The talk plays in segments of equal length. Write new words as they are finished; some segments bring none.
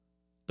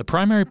The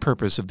primary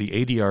purpose of the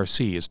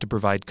ADRC is to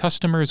provide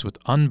customers with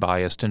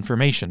unbiased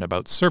information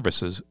about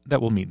services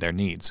that will meet their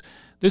needs.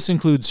 This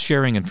includes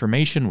sharing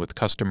information with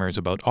customers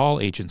about all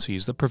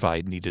agencies that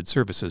provide needed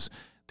services.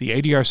 The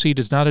ADRC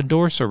does not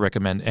endorse or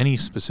recommend any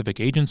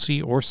specific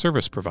agency or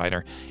service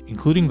provider,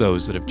 including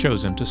those that have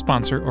chosen to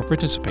sponsor or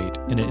participate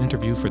in an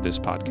interview for this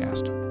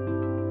podcast.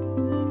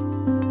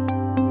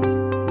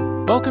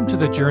 Welcome to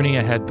the Journey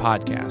Ahead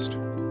podcast,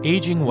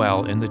 Aging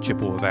Well in the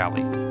Chippewa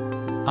Valley.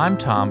 I'm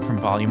Tom from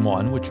Volume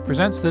 1, which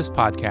presents this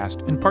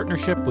podcast in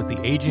partnership with the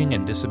Aging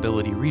and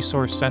Disability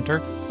Resource Center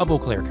of Eau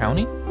Claire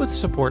County, with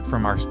support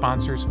from our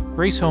sponsors,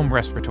 Grace Home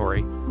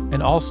Respiratory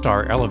and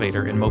All-Star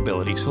Elevator and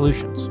Mobility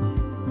Solutions.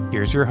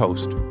 Here's your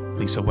host,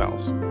 Lisa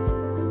Wells.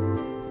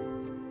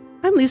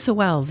 I'm Lisa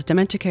Wells,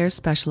 Dementia Care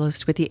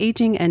Specialist with the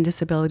Aging and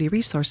Disability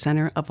Resource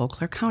Center of Eau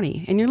Claire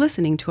County, and you're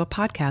listening to a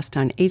podcast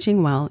on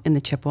aging well in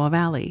the Chippewa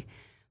Valley.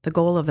 The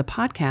goal of the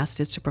podcast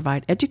is to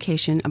provide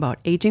education about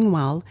aging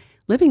well,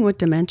 living with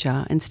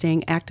dementia, and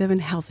staying active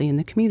and healthy in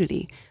the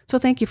community. So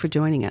thank you for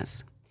joining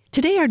us.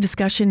 Today our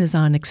discussion is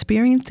on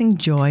experiencing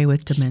joy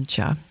with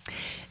dementia.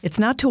 It's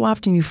not too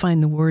often you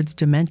find the words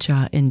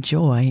dementia and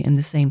joy in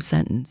the same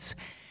sentence.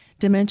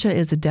 Dementia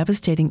is a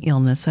devastating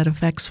illness that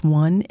affects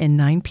 1 in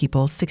 9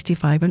 people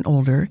 65 and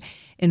older,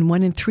 and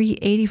 1 in 3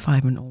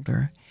 85 and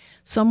older.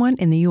 Someone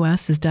in the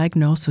U.S. is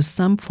diagnosed with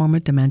some form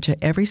of dementia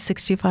every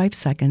 65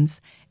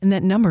 seconds, and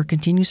that number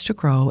continues to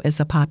grow as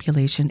the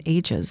population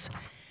ages.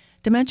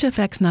 Dementia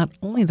affects not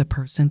only the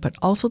person, but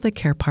also the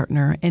care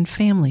partner and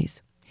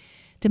families.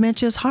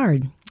 Dementia is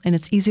hard, and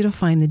it's easy to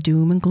find the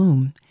doom and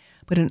gloom.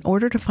 But in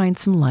order to find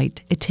some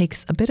light, it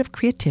takes a bit of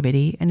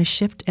creativity and a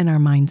shift in our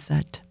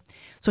mindset.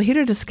 So here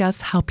to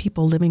discuss how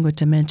people living with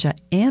dementia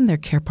and their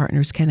care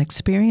partners can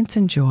experience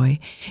and enjoy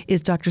is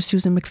Dr.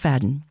 Susan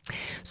McFadden.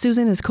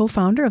 Susan is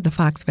co-founder of the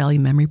Fox Valley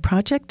Memory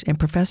Project and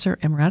professor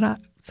emerita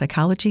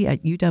psychology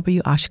at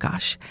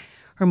UW-Oshkosh.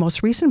 Her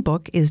most recent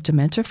book is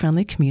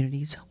Dementia-Friendly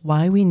Communities,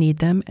 Why We Need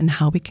Them and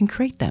How We Can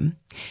Create Them.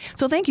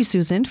 So thank you,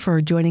 Susan,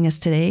 for joining us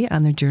today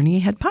on the Journey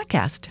Ahead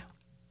podcast.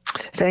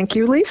 Thank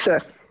you,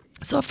 Lisa.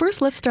 So first,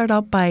 let's start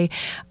out by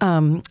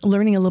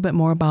learning a little bit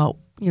more about,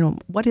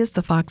 what is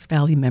the Fox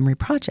Valley Memory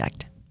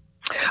Project?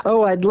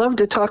 Oh, I'd love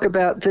to talk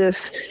about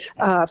this.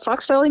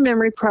 Fox Valley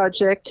Memory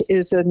Project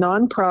is a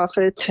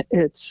nonprofit.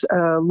 It's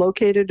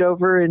located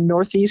over in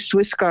northeast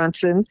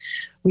Wisconsin.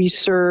 We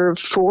serve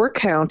 4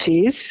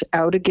 counties: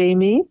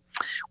 Outagamie,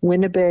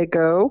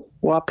 Winnebago,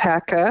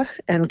 Waupaca,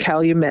 and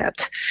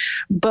Calumet.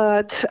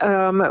 But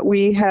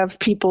we have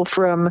people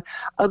from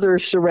other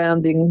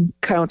surrounding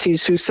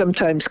counties who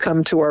sometimes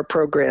come to our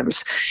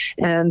programs.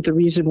 And the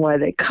reason why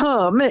they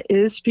come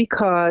is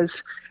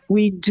because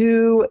we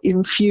do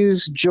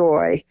infuse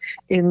joy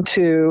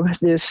into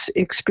this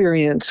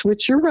experience,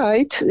 which you're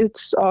right,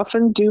 it's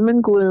often doom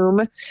and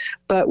gloom,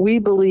 but we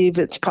believe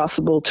it's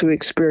possible to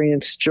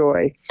experience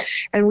joy.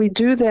 And we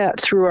do that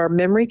through our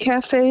memory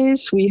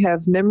cafes. We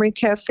have memory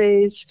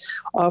cafes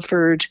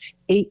offered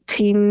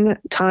 18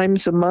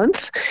 times a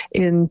month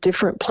in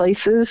different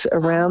places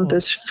around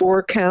this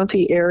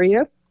 4-county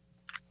area.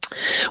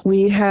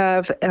 We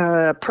have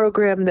a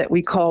program that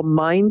we call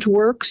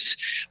MindWorks,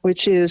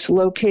 which is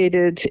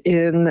located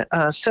in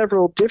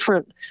several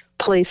different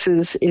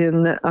places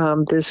in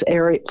this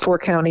area,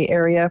 4-county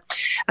area.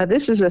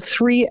 This is a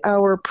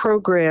 3-hour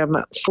program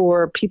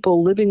for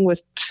people living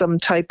with some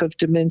type of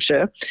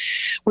dementia,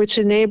 which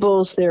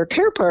enables their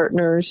care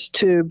partners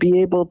to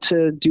be able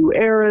to do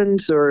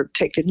errands or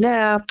take a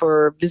nap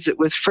or visit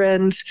with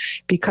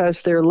friends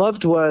because their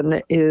loved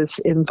one is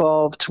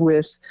involved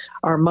with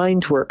our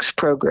MindWorks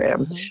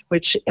program,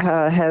 which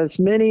has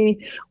many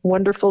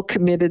wonderful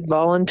committed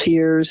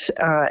volunteers,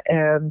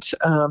 and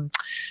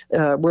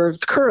we're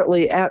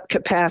currently at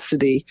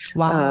capacity.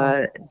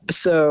 Wow.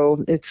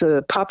 So it's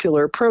a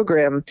popular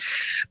program.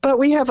 But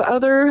we have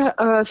other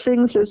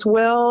things as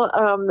well.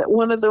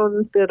 One of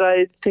them that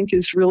I think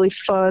is really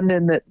fun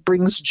and that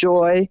brings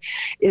joy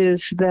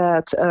is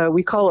that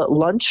we call it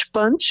Lunch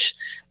Bunch.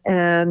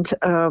 And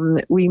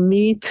we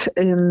meet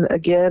in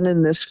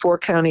this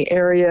 4-county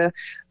area,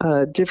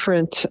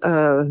 different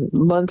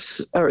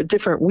months or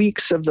different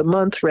weeks of the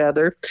month,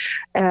 rather,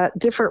 at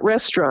different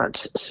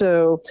restaurants.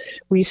 So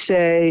we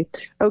say,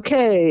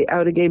 okay,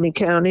 Outagamie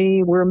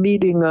County, we're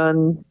meeting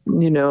on,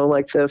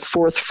 like the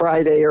 4th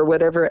Friday or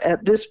whatever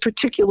at this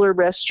particular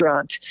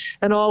restaurant.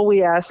 And all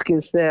we ask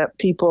is that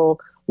people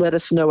let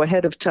us know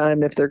ahead of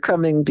time if they're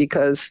coming,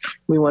 because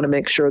we want to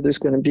make sure there's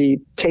going to be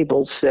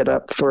tables set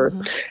up for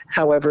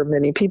however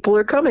many people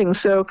are coming.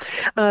 So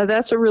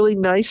that's a really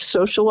nice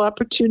social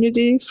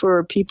opportunity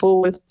for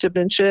people with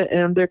dementia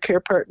and their care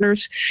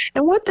partners.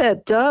 And what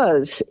that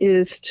does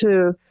is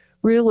to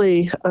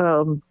really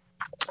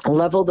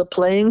level the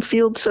playing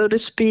field, so to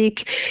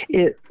speak.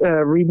 It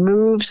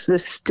removes the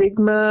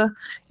stigma.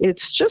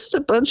 It's just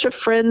a bunch of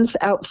friends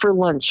out for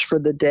lunch for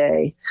the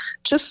day.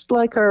 Just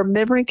like our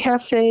memory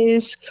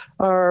cafes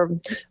are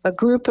a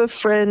group of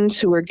friends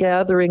who are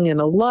gathering in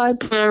a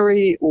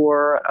library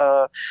or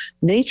a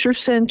nature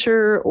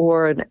center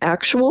or an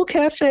actual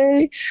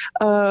cafe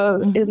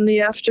in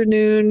the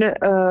afternoon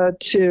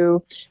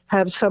to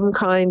have some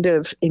kind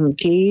of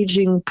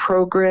engaging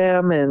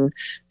program and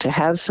to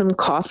have some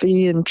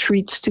coffee and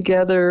treats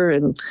together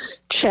and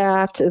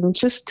chat and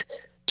just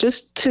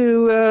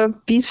to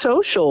be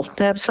social,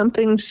 to have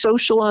something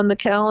social on the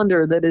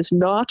calendar that is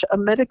not a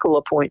medical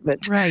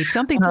appointment. Right,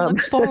 something to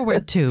look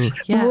forward to.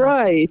 Yes.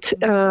 Right.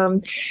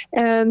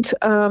 And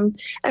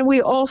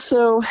we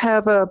also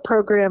have a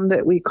program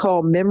that we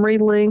call Memory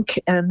Link,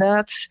 and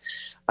that's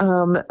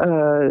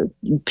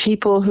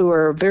people who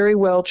are very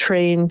well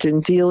trained in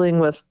dealing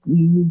with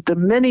the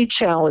many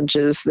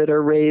challenges that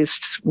are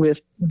raised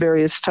with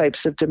various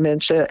types of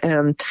dementia,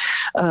 and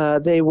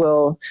they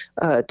will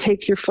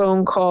take your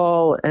phone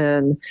call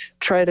and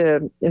try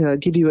to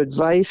give you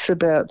advice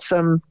about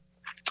some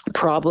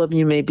problem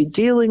you may be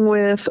dealing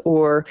with,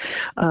 or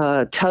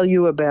tell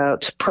you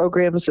about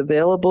programs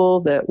available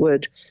that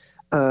would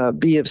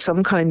be of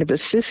some kind of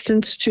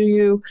assistance to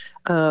you.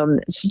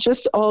 It's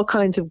just all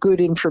kinds of good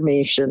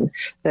information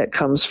that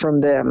comes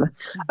from them.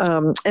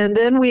 And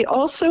then we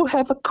also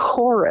have a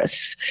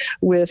chorus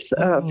with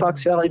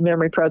Fox Valley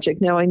Memory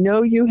Project. Now, I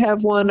know you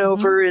have one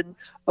over in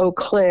Eau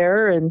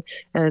Claire,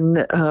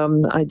 and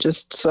I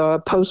just saw a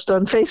post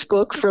on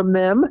Facebook from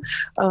them.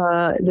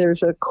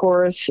 There's a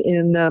chorus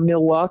in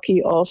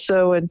Milwaukee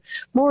also, and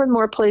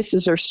more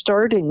places are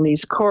starting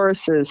these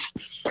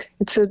choruses.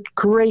 It's a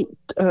great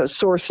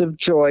source of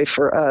joy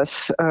for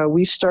us.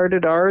 We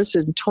started ours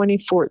in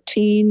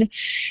 2014,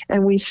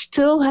 and we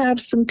still have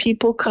some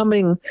people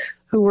coming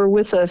who were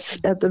with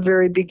us at the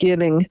very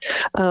beginning,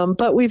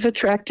 but we've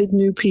attracted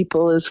new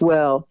people as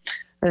well.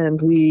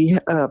 And we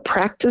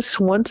practice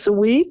once a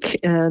week,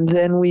 and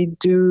then we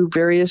do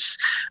various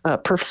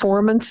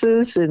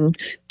performances in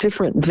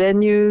different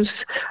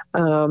venues.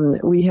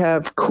 We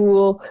have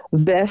cool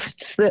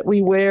vests that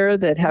we wear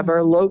that have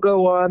our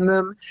logo on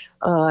them.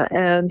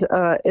 And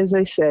as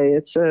I say,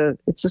 it's a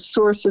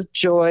source of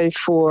joy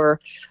for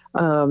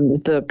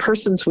the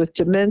persons with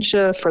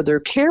dementia, for their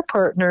care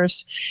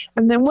partners.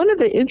 And then one of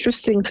the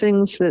interesting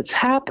things that's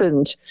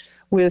happened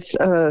with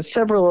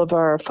several of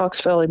our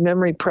Fox Valley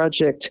Memory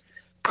Project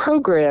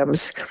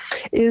programs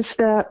is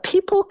that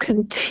people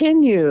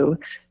continue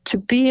to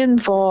be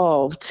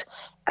involved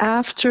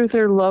after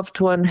their loved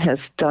one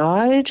has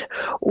died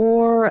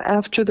or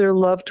after their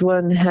loved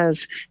one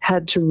has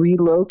had to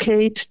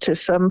relocate to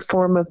some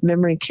form of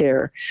memory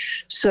care.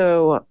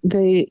 So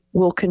they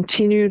will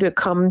continue to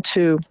come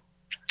to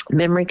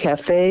memory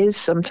cafes,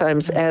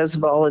 sometimes as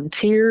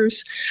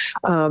volunteers.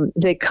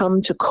 They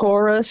come to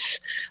chorus,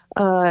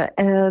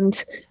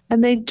 and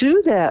they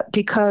do that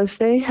because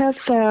they have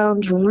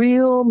found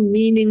real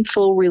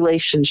meaningful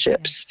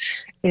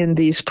relationships in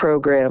these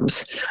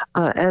programs,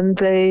 and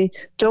they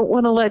don't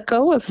want to let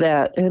go of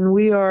that. And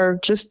we are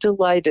just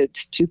delighted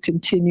to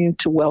continue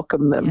to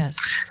welcome them. Yes.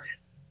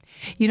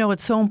 You know,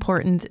 it's so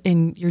important,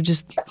 and you're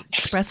just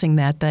expressing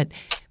that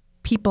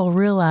people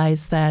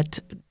realize that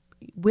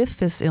with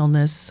this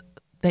illness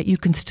that you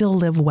can still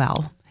live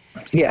well.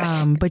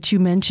 Yes. But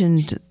you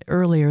mentioned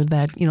earlier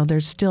that,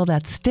 there's still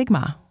that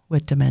stigma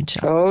with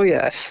dementia. Oh,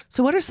 yes.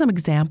 So what are some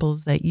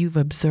examples that you've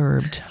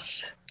observed?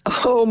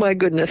 Oh, my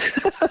goodness.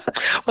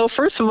 Well,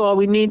 first of all,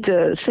 we need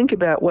to think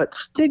about what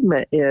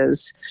stigma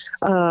is.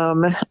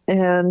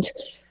 And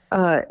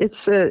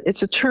it's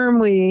a term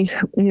we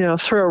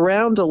throw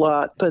around a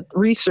lot, but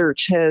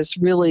research has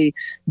really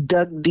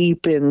dug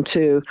deep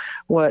into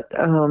what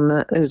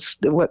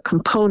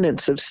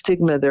components of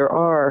stigma there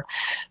are.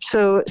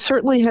 So it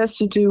certainly has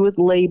to do with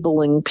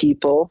labeling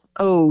people.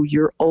 Oh,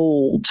 you're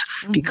old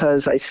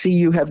because I see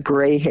you have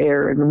gray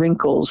hair and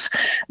wrinkles.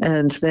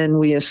 And then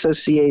we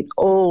associate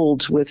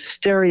old with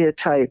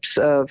stereotypes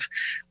of,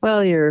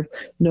 well, you're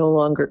no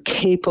longer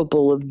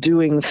capable of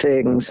doing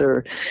things,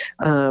 or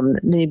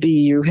maybe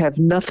you have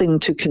nothing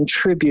to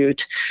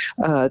contribute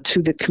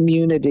to the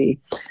community.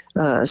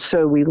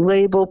 So we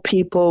label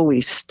people,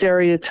 we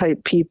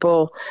stereotype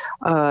people,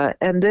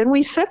 and then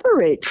we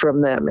separate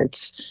from them.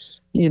 It's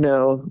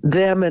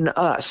them and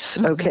us.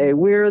 Okay,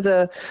 we're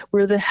the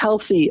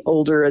healthy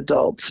older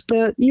adults,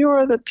 but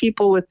you're the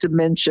people with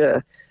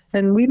dementia,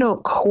 and we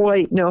don't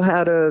quite know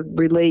how to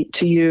relate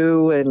to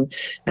you,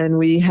 and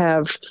we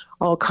have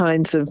all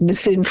kinds of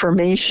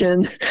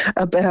misinformation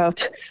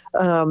about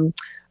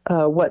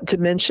what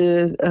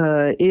dementia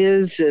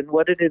is and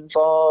what it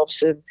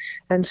involves.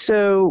 And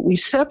so we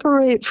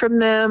separate from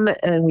them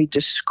and we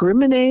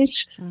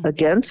discriminate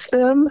against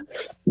them.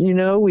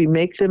 We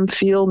make them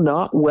feel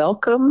not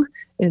welcome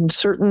in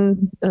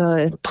certain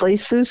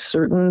places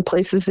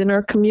in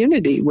our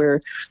community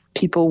where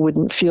people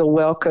wouldn't feel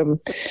welcome.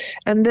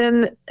 And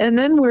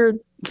then where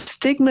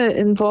stigma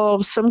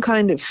involves some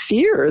kind of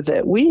fear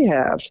that we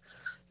have,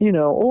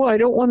 I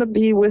don't want to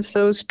be with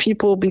those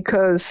people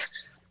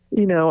because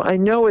I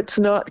know it's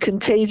not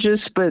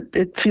contagious, but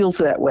it feels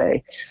that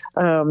way.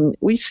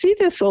 We see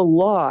this a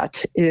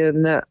lot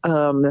in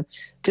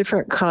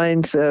different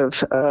kinds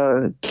of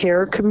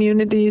care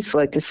communities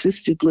like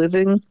assisted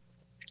living,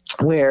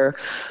 where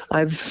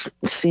I've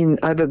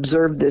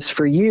observed this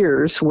for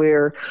years,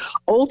 where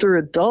older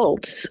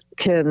adults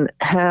can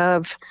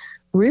have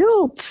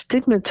real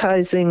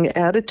stigmatizing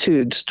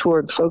attitudes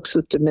toward folks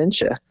with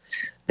dementia.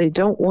 They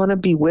don't want to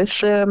be with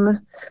them.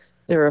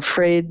 They're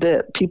afraid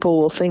that people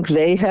will think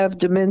they have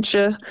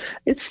dementia.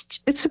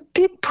 It's a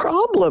big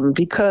problem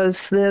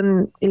because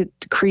then it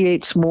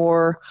creates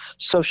more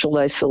social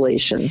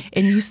isolation.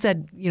 And you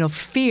said,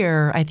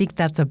 fear, I think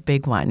that's a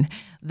big one.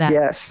 That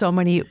yes. So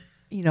many,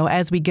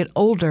 as we get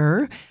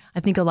older, I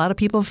think a lot of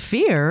people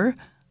fear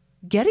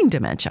getting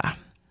dementia.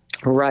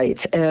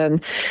 Right.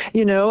 And,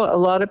 a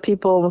lot of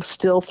people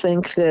still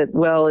think that,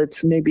 well,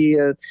 it's maybe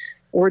a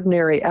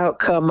ordinary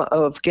outcome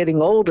of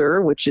getting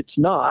older, which it's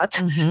not.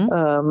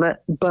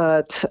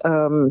 But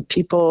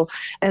people,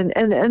 and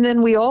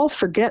then we all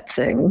forget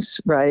things,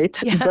 right?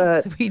 Yes,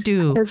 but we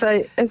do. As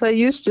I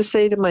used to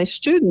say to my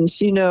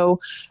students,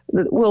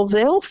 well,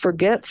 they'll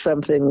forget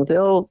something.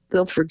 They'll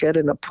forget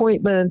an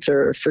appointment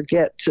or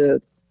forget to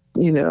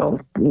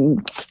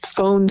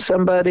phone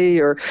somebody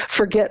or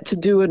forget to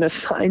do an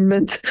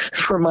assignment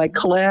for my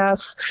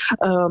class.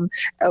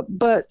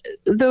 But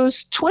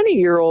those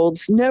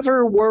 20-year-olds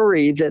never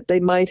worry that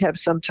they might have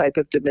some type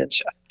of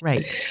dementia.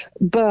 Right.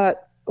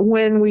 But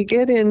when we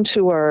get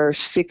into our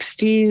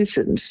 60s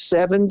and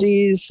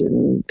 70s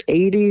and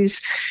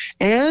 80s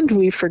and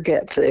we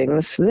forget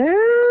things,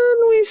 then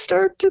we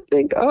start to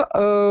think,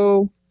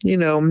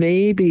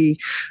 maybe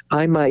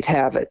I might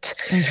have it.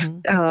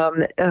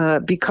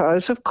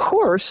 Because, of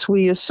course,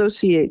 we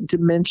associate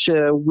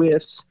dementia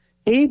with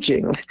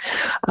aging.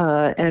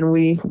 And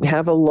we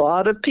have a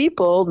lot of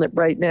people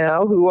right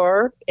now who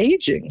are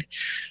aging.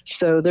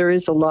 So there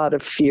is a lot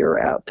of fear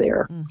out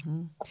there.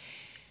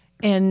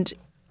 And,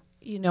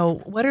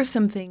 what are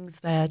some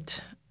things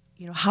that,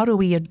 how do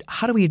we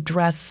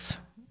address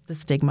the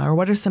stigma, or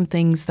what are some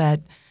things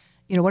that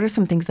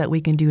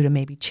we can do to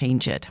maybe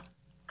change it?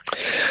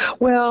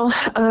 Well,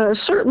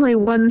 certainly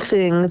one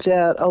thing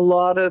that a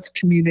lot of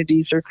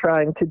communities are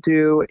trying to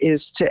do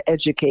is to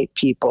educate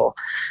people.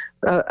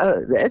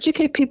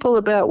 Educate people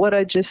about what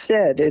I just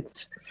said.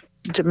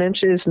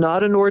 Dementia is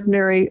not an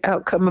ordinary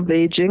outcome of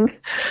aging.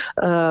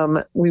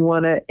 We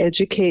want to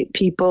educate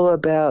people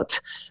about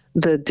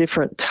the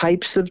different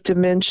types of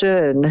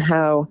dementia and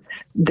how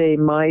they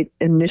might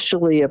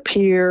initially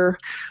appear.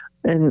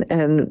 And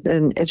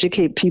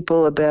educate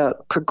people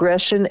about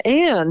progression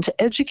and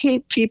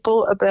educate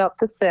people about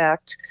the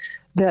fact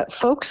that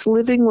folks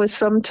living with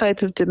some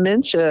type of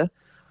dementia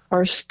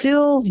are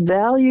still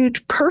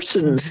valued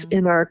persons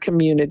in our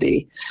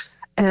community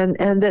and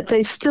that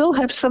they still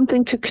have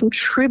something to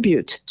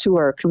contribute to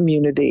our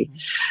community.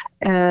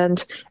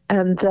 And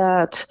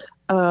that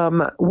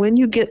when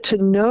you get to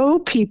know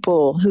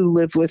people who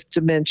live with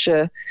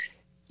dementia,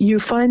 you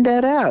find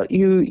that out.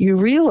 You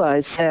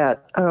realize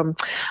that.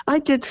 I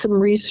did some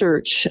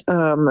research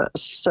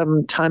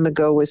some time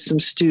ago with some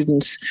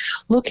students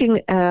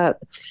looking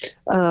at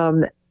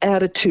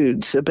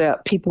attitudes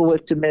about people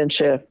with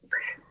dementia.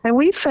 And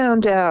we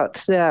found out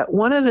that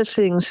one of the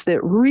things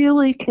that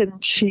really can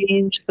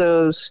change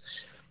those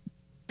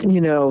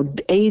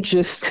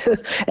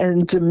ageist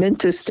and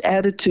dementist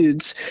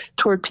attitudes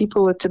toward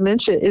people with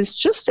dementia is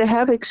just to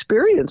have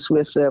experience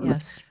with them.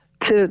 Yes.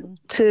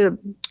 To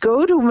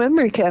go to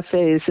memory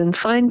cafes and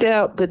find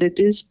out that it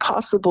is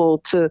possible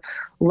to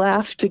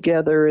laugh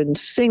together and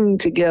sing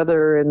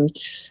together and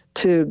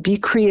to be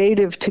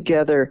creative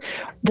together.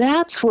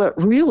 That's what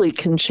really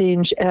can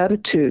change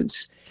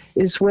attitudes,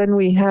 is when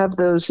we have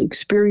those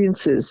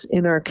experiences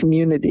in our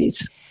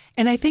communities.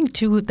 And I think,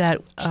 too,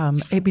 that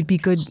it would be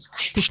good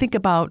to think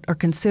about or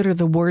consider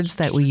the words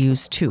that we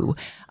use, too.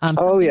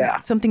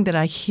 Something that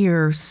I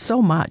hear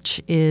so much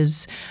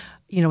is,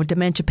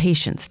 dementia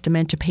patients.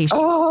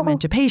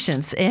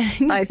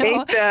 And, I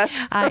hate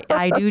that.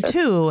 I do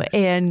too.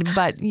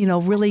 But,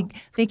 really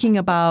thinking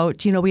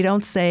about, we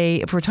don't say,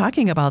 if we're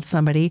talking about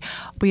somebody,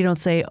 we don't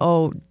say,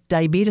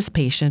 diabetes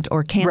patient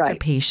or cancer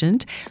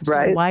patient.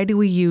 So why do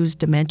we use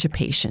dementia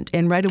patient?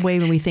 And right away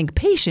when we think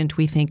patient,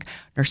 we think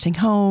nursing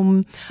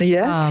home.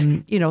 Yes.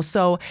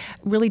 So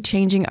really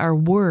changing our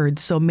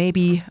words. So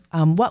maybe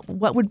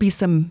what would be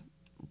some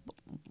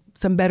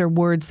better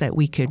words that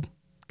we could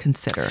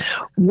consider?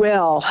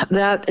 Well,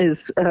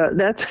 that's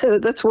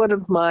one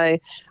of my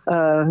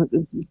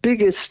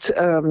biggest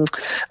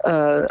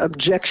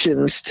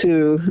objections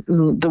to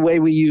the way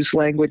we use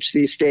language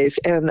these days.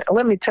 And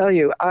let me tell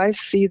you, I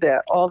see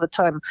that all the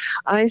time.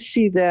 I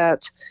see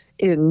that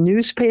in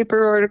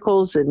newspaper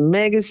articles, in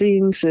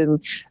magazines,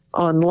 and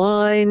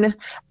online.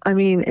 I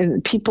mean,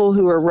 and people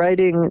who are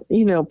writing,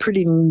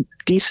 pretty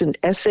decent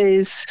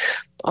essays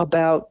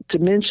about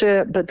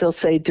dementia, but they'll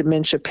say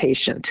dementia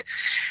patient.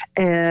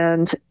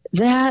 And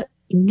that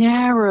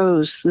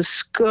narrows the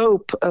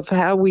scope of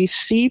how we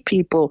see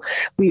people.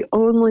 We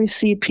only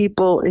see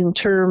people in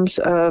terms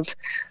of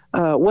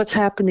what's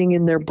happening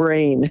in their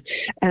brain.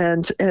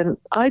 And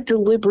I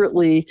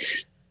deliberately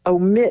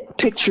omit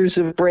pictures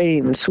of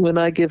brains when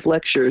I give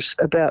lectures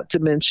about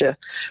dementia,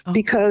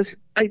 because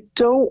I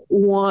don't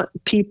want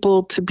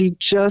people to be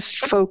just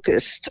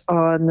focused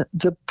on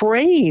the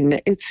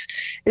brain.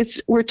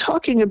 We're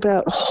talking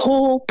about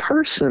whole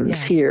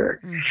persons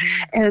here.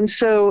 Mm-hmm. And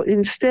so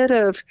instead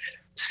of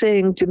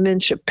saying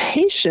dementia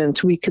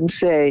patient, we can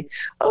say,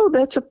 oh,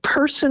 that's a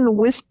person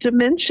with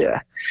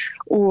dementia.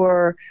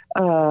 Or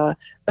I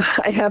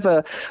have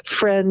a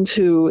friend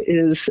who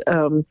is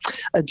a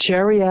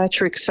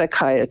geriatric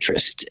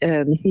psychiatrist,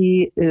 and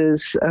he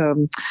is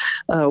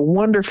a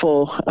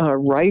wonderful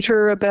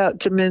writer about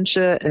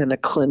dementia and a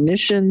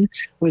clinician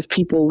with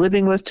people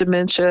living with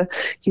dementia.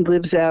 He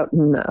lives out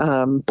in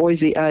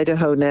Boise,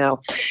 Idaho now.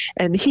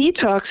 And he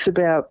talks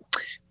about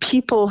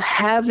people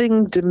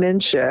having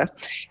dementia,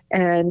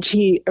 and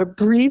he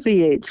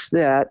abbreviates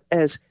that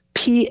as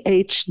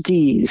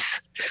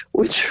PhDs,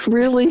 which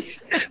really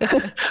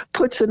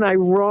puts an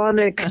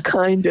ironic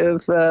kind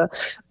of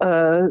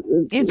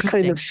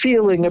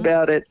feeling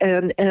about it.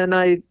 And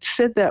I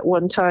said that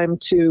one time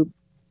to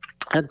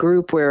a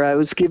group where I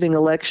was giving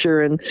a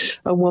lecture, and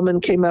a woman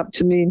came up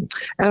to me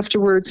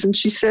afterwards and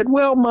she said,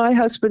 well, my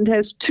husband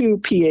has 2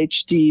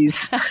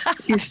 PhDs.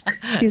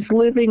 He's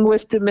living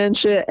with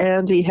dementia,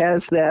 and he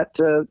has that,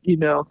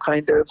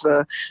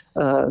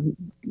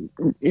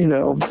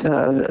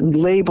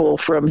 label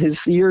from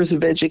his years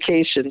of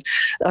education.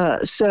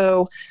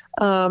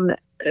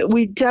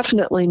 We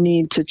definitely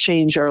need to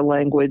change our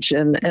language,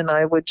 and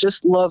I would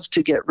just love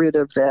to get rid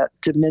of that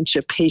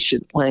dementia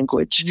patient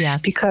language.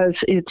 Yes.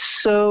 Because it's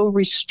so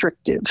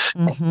restrictive.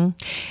 Mm-hmm.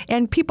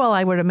 And people,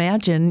 I would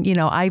imagine,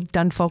 I've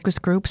done focus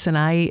groups, and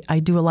I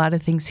do a lot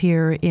of things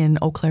here in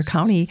Eau Claire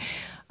County.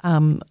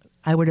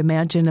 I would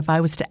imagine if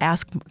I was to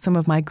ask some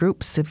of my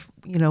groups if,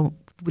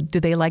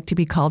 do they like to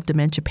be called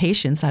dementia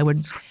patients, I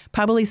would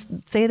probably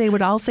say they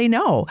would all say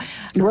no.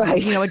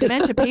 Right. A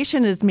dementia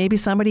patient is maybe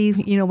somebody,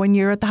 when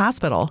you're at the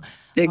hospital.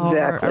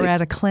 Exactly. Or at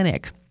a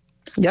clinic.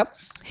 Yep,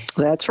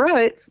 that's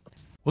right.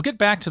 We'll get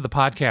back to the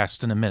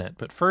podcast in a minute,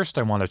 but first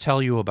I want to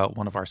tell you about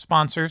one of our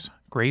sponsors,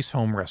 Grace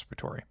Home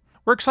Respiratory.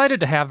 We're excited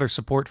to have their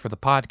support for the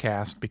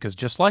podcast because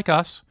just like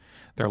us,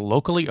 they're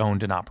locally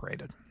owned and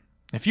operated.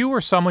 If you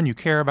or someone you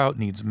care about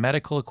needs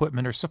medical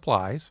equipment or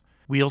supplies,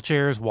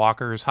 wheelchairs,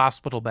 walkers,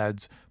 hospital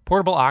beds,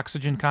 portable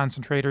oxygen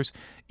concentrators,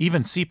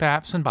 even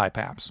CPAPs and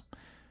BiPAPs,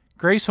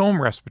 Grace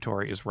Home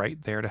Respiratory is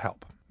right there to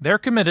help. They're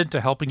committed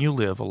to helping you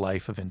live a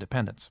life of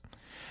independence.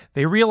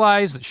 They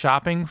realize that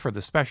shopping for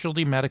the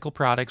specialty medical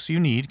products you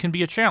need can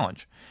be a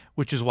challenge,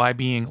 which is why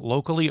being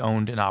locally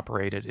owned and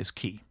operated is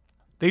key.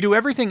 They do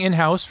everything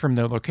in-house from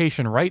their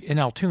location right in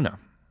Altoona.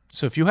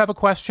 So if you have a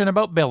question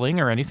about billing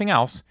or anything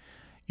else,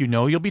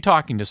 you'll be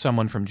talking to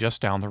someone from just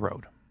down the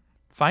road.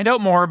 Find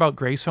out more about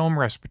Grace Home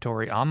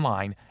Respiratory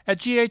online at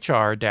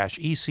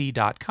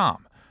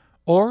ghr-ec.com,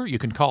 or you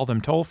can call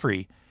them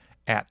toll-free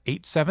at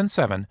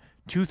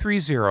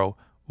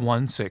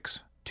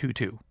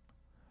 877-230-1622.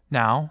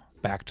 Now,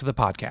 back to the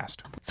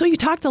podcast. So you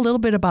talked a little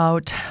bit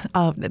about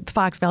the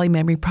Fox Valley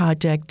Memory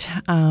Project,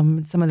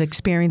 some of the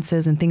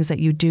experiences and things that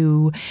you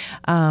do,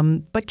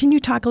 but can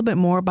you talk a little bit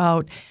more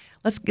about,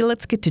 let's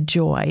get to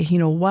joy.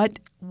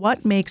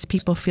 What makes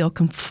people feel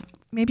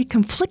maybe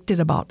conflicted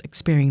about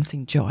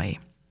experiencing joy?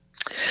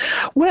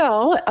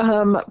 Well,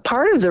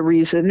 part of the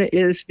reason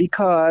is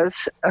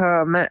because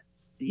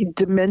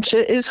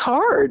dementia is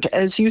hard,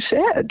 as you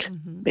said.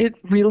 Mm-hmm. It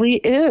really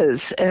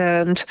is.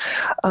 And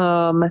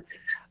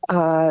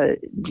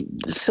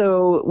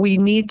so we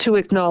need to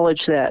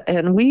acknowledge that.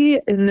 And we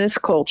in this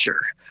culture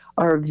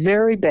are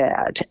very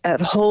bad at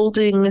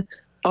holding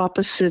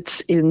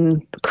opposites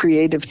in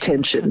creative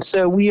tension.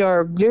 So we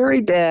are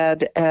very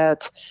bad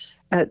at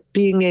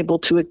being able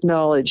to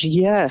acknowledge,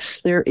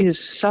 yes, there is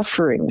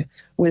suffering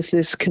with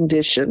this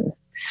condition.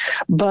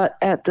 But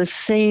at the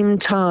same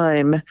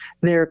time,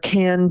 there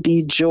can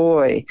be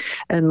joy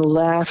and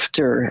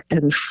laughter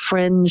and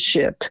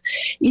friendship.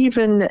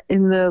 Even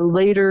in the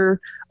later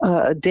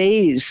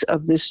days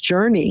of this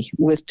journey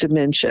with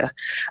dementia,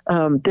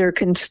 there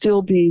can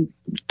still be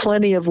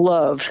plenty of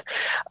love.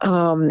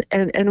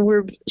 And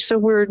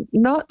we're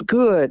not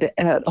good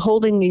at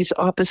holding these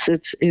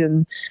opposites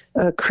in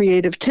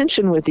creative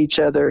tension with each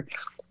other.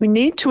 We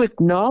need to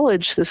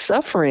acknowledge the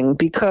suffering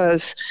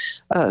because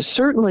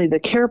certainly the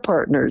care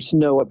partners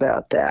know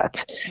about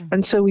that.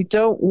 And so we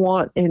don't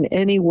want in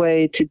any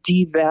way to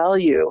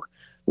devalue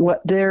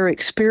what they're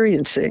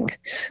experiencing,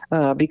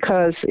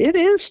 because it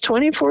is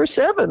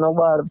 24/7 a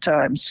lot of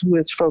times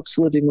with folks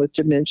living with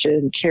dementia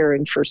and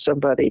caring for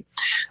somebody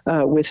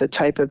with a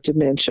type of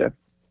dementia.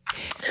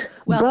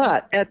 Well,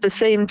 but at the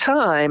same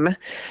time,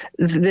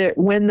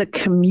 when the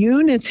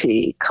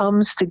community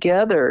comes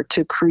together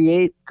to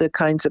create the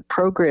kinds of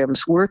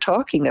programs we're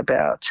talking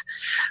about,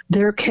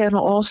 there can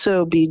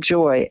also be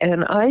joy.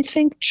 And I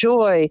think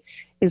joy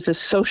is a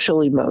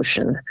social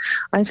emotion.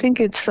 I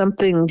think it's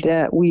something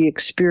that we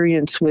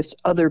experience with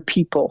other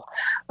people,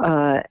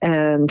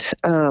 and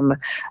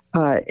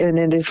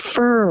it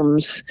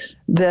affirms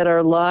that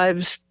our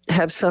lives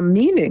have some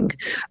meaning.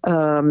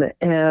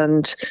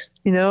 And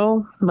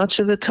much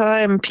of the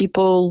time,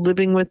 people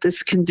living with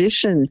this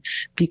condition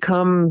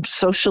become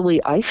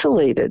socially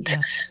isolated.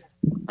 Yes.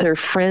 Their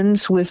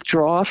friends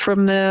withdraw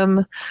from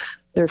them.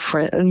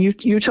 And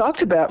you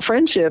talked about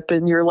friendship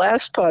in your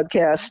last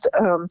podcast,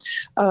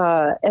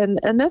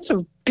 and that's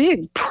a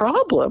big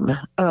problem,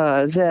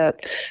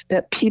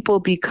 that people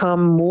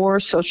become more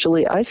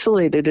socially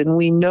isolated, and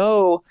we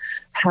know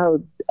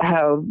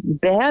how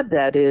bad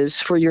that is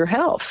for your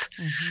health.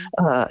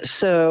 Mm-hmm.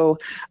 So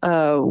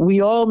we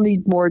all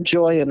need more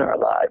joy in our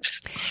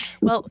lives.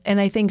 Well,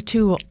 and I think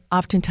too,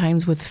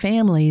 oftentimes with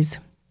families,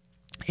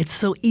 it's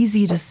so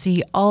easy to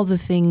see all the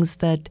things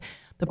that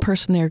the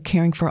person they're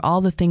caring for, all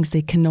the things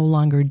they can no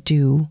longer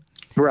do,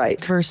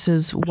 right,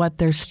 versus what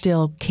they're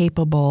still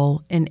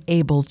capable and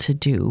able to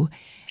do.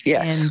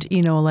 Yes.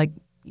 And, like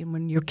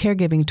when you're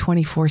caregiving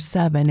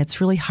 24/7, it's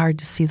really hard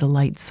to see the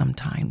light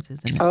sometimes,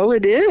 isn't it? Oh,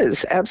 it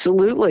is.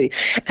 Absolutely.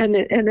 And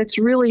it's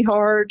really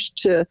hard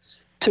to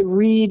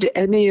read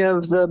any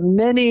of the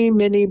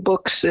many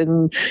books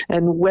and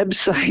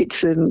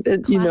websites and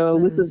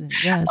listen,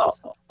 yes,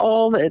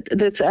 all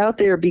that's out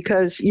there,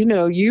 because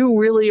you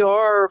really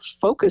are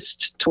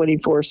focused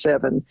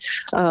 24/7.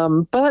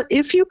 But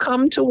if you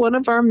come to one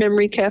of our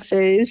memory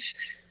cafes,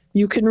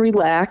 you can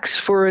relax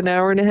for an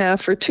hour and a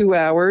half or 2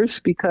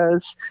 hours,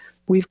 because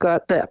we've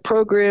got that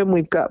program.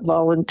 We've got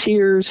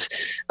volunteers.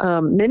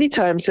 Many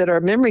times at our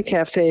memory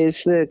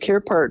cafes, the care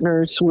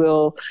partners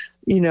will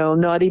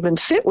not even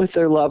sit with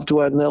their loved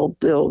one.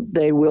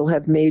 They will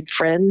have made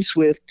friends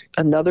with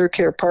another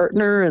care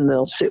partner, and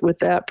they'll sit with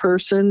that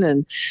person,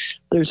 and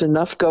there's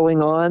enough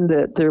going on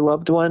that their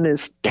loved one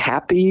is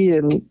happy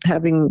and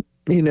having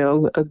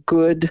a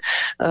good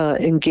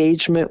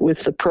engagement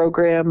with the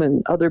program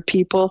and other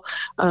people.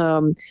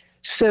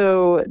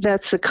 So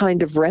that's a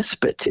kind of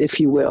respite, if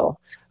you will,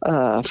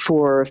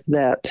 for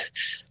that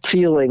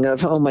feeling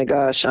of, oh my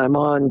gosh, I'm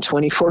on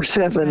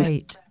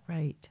 24/7.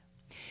 Right.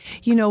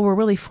 We're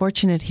really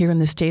fortunate here in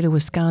the state of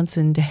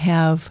Wisconsin to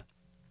have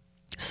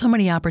so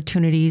many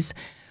opportunities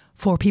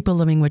for people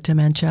living with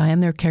dementia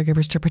and their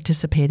caregivers to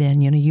participate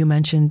in. You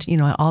mentioned,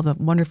 all the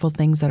wonderful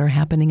things that are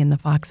happening in the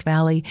Fox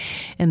Valley,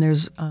 and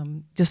there's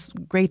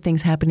just great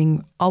things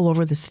happening all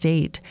over the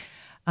state.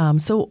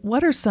 So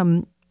what are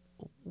some,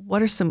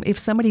 if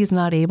somebody is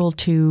not able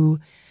to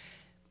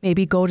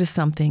maybe go to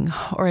something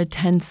or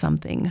attend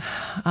something,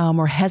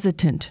 or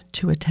hesitant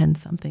to attend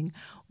something,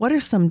 what are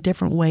some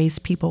different ways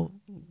people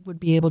would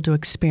be able to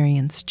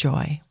experience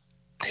joy?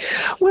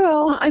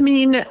 Well, I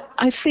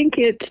think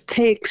it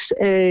takes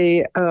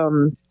a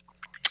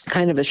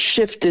kind of a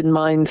shift in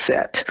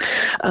mindset,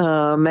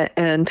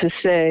 and to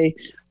say,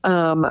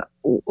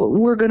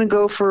 we're going to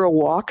go for a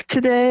walk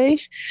today,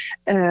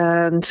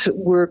 and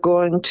we're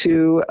going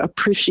to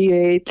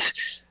appreciate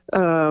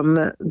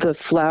the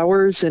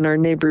flowers in our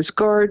neighbor's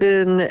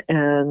garden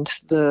and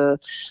the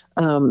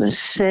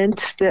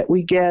scent that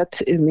we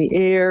get in the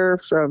air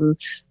from,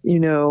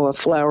 a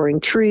flowering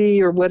tree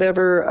or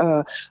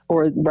whatever.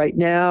 Or right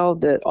now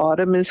that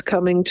autumn is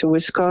coming to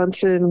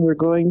Wisconsin, we're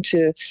going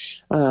to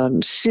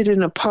sit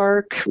in a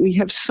park. We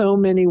have so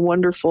many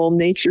wonderful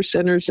nature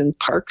centers and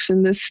parks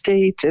in this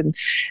state, and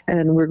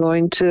we're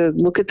going to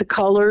look at the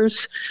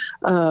colors.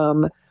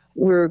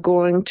 We're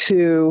going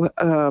to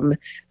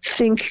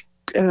think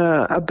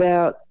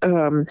about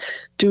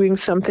doing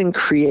something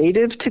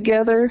creative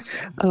together,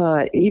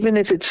 even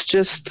if it's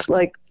just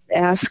like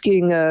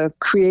asking a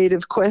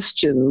creative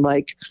question,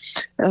 like,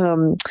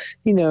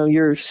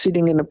 you're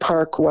sitting in a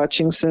park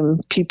watching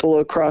some people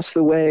across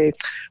the way.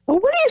 Well,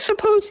 what do you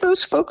suppose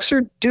those folks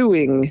are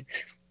doing?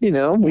 We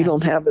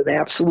don't have an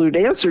absolute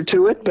answer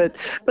to it, but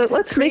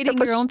let's make up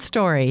your own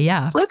story.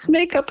 Yeah. Let's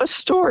make up a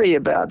story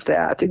about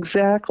that.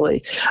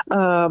 Exactly.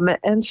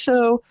 And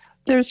so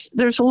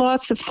there's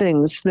lots of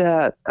things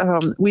that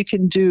we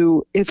can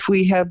do if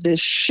we have this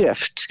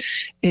shift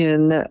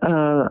in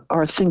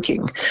our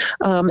thinking,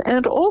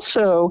 and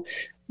also,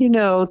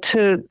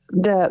 to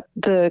that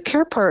the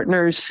care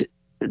partners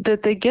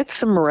that they get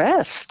some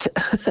rest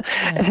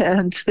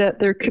and that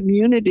their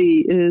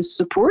community is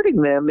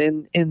supporting them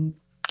in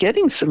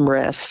getting some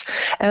rest,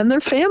 and their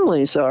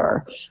families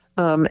are.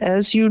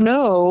 As you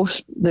know,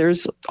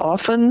 there's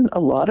often a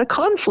lot of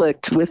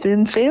conflict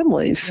within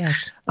families.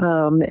 Yes.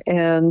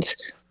 And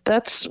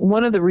that's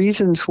one of the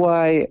reasons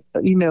why,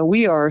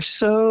 we are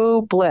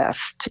so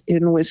blessed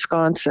in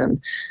Wisconsin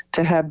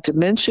to have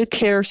dementia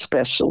care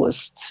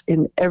specialists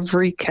in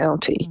every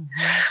county.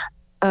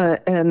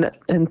 And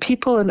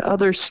people in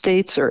other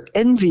states are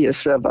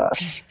envious of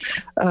us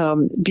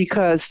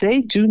because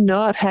they do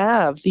not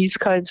have these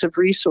kinds of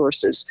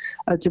resources.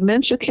 A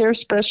dementia care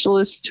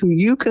specialist who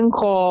you can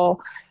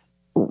call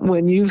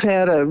when you've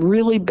had a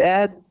really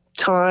bad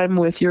time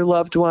with your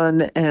loved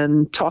one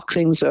and talk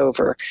things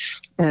over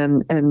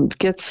and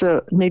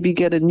maybe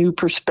get a new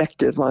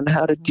perspective on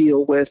how to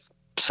deal with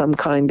some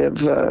kind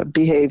of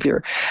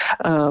behavior.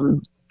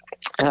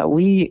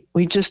 We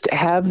just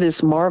have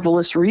this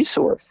marvelous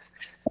resource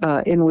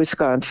in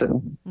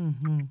Wisconsin.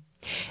 Mm-hmm.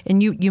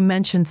 And you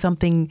mentioned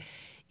something,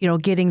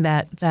 getting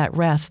that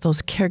rest,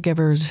 those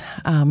caregivers,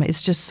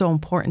 it's just so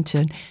important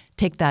to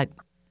take that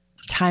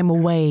time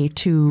away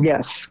to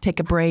take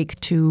a break,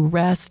 to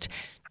rest,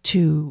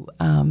 to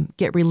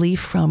get relief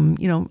from,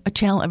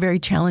 a very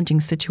challenging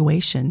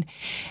situation.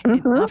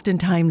 And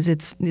oftentimes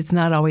it's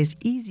not always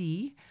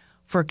easy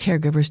for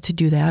caregivers to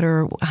do that,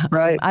 or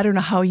I don't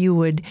know how you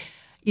would,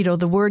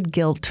 the word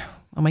guilt.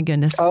 Oh my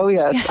goodness! Oh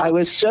yes, yeah. I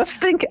was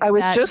just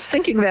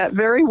thinking that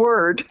very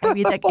word.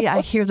 I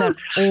hear that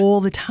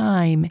all the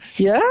time.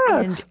 Yes.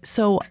 And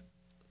so,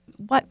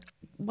 what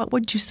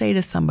would you say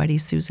to somebody,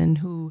 Susan,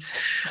 who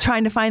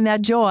trying to find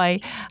that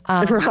joy?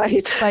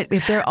 Right. But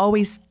if they're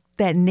always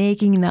that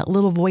nagging, that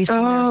little voice in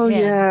their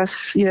head.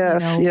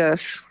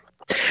 Yes.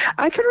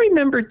 I can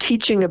remember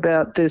teaching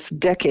about this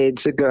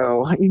decades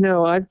ago.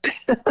 I've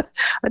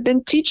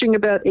been teaching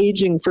about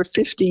aging for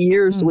 50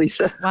 years,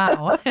 Lisa.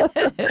 Wow. A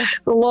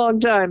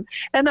long time.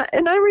 And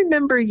I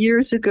remember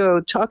years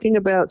ago talking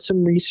about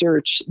some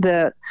research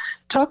that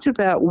talked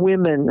about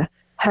women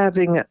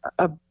having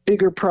a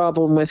bigger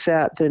problem with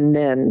that than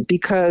men,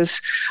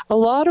 because a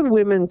lot of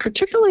women,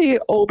 particularly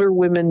older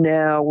women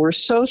now, were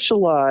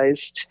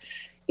socialized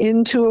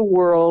into a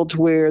world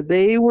where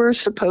they were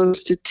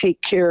supposed to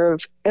take care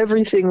of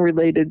everything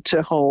related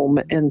to home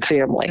and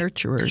family.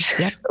 Nurturers,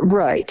 yep.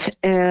 Right.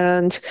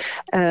 And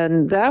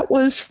that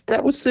was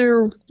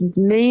their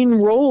main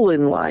role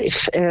in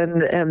life.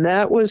 And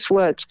that was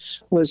what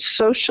was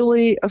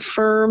socially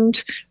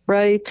affirmed,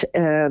 right?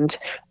 And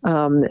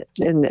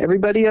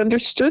everybody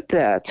understood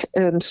that.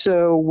 And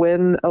so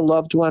when a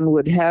loved one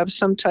would have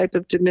some type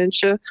of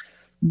dementia,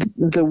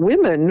 the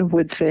women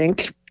would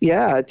think,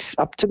 it's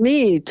up to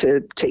me to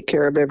take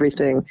care of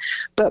everything.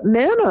 But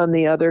men, on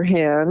the other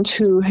hand,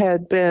 who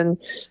had been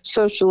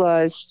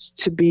socialized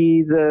to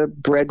be the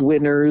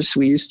breadwinners,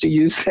 we used to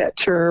use that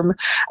term,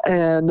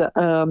 and,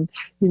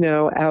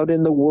 out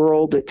in the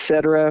world, et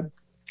cetera,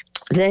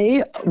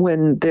 they,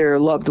 when their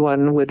loved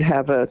one would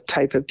have a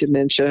type of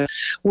dementia,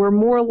 were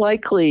more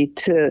likely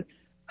to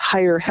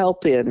hire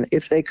help in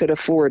if they could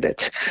afford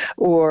it,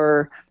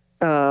 or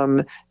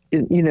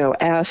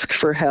ask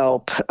for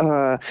help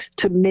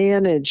to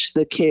manage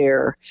the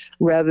care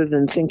rather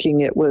than thinking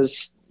it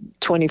was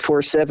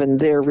 24/7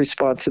 their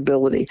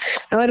responsibility.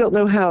 Now, I don't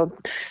know how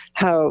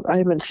I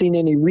haven't seen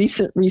any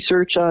recent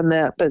research on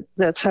that, but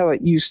that's how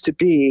it used to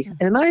be.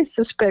 And I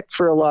suspect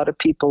for a lot of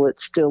people it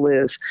still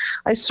is.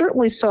 I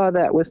certainly saw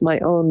that with my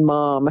own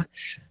mom.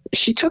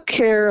 She took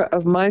care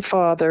of my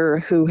father,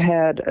 who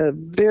had a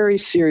very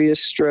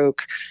serious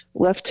stroke,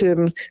 left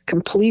him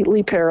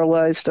completely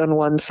paralyzed on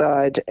one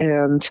side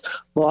and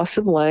loss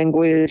of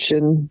language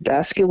and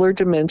vascular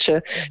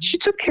dementia. She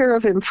took care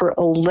of him for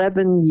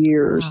 11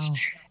 years. Wow.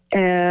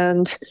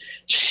 And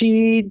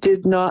she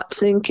did not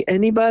think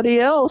anybody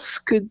else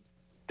could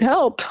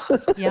help.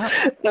 Yep.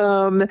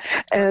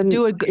 And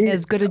do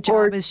as good a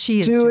job as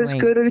she is doing. Do as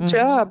good a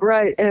job,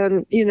 right.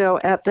 And,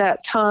 at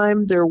that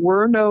time, there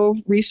were no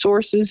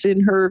resources in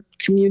her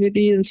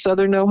community in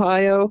Southern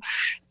Ohio.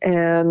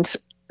 And,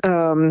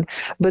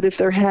 but if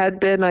there had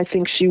been, I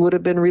think she would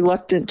have been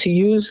reluctant to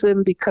use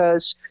them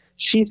because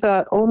she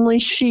thought only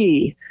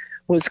she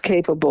was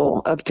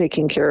capable of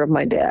taking care of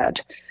my dad.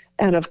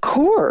 And of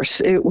course,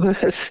 it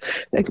was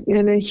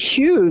a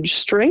huge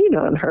strain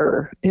on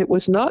her. It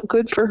was not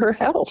good for her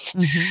health.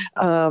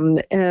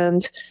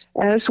 And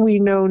as we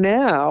know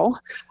now,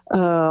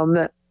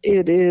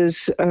 it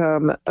is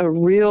a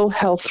real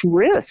health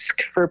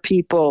risk for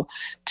people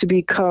to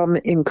become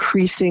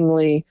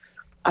increasingly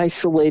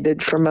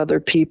isolated from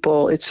other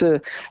people. It's a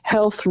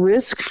health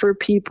risk for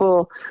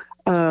people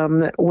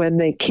when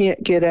they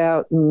can't get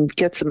out and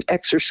get some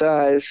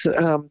exercise,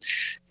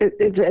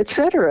 et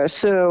cetera.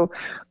 So,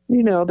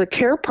 the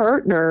care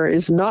partner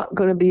is not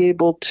going to be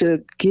able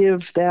to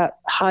give that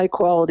high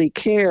quality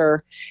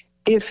care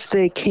if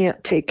they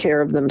can't take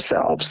care of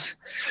themselves.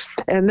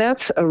 And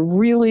that's a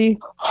really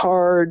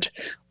hard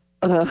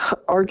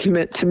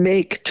argument to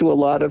make to a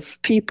lot of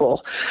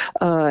people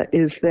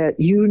is that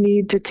you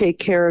need to take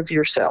care of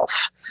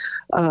yourself.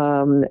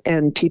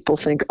 And people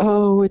think,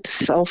 oh, it's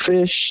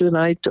selfish and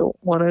I don't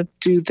want to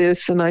do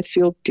this and I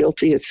feel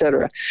guilty,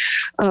 etc.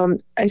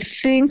 I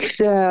think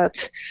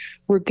that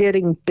we're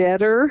getting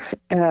better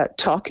at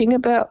talking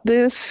about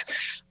this.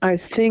 I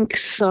think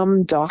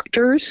some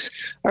doctors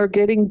are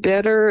getting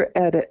better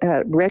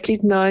at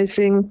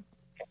recognizing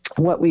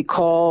what we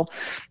call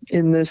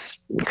in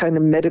this kind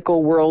of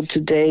medical world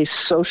today,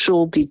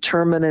 social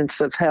determinants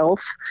of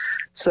health.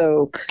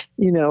 So,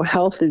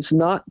 health is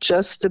not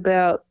just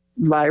about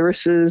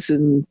viruses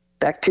and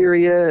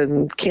bacteria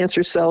and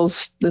cancer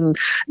cells. And,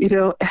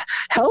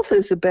 health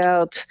is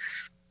about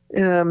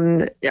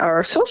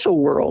our social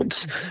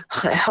worlds.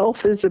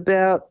 Health is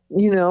about,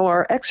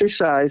 our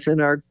exercise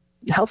and our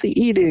healthy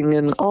eating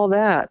and all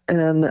that.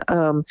 And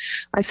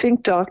I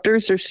think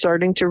doctors are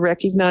starting to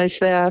recognize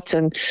that.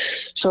 And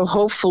so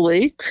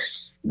hopefully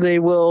they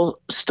will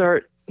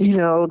start,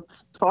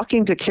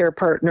 talking to care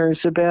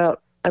partners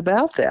about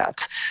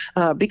that.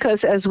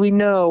 Because as we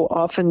know,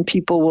 often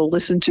people will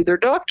listen to their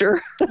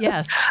doctor.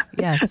 Yes.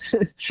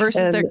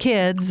 Versus their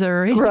kids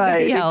or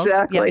anybody else.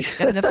 Exactly.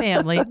 Yeah, in the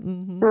family.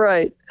 Mm-hmm.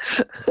 Right.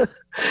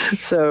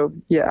 So,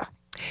 yeah.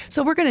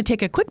 So we're going to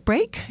take a quick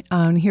break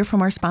and hear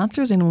from our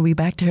sponsors, and we'll be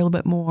back to hear a little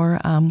bit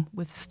more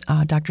with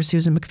Dr.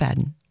 Susan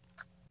McFadden.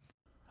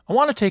 I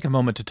want to take a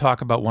moment to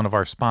talk about one of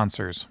our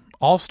sponsors,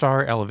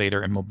 All-Star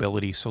Elevator and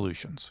Mobility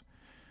Solutions.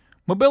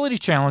 Mobility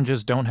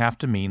challenges don't have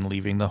to mean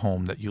leaving the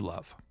home that you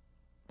love.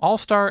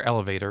 All-Star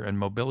Elevator and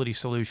Mobility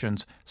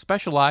Solutions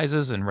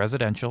specializes in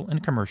residential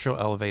and commercial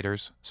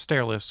elevators,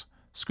 stairlifts,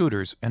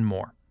 scooters, and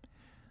more.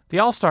 The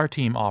All-Star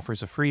team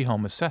offers a free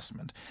home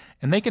assessment,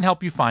 and they can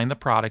help you find the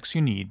products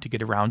you need to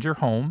get around your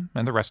home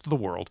and the rest of the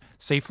world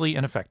safely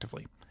and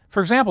effectively. For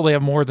example, they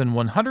have more than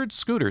 100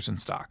 scooters in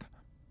stock,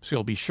 so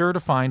you'll be sure to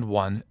find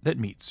one that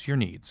meets your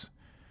needs.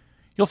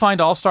 You'll find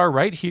All-Star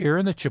right here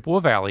in the Chippewa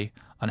Valley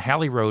on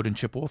Halley Road in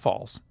Chippewa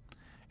Falls,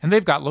 and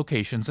they've got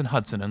locations in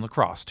Hudson and La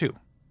Crosse, too.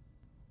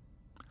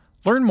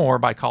 Learn more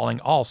by calling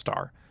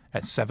All-Star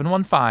at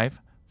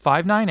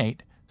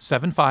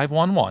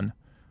 715-598-7511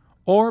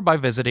 or by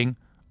visiting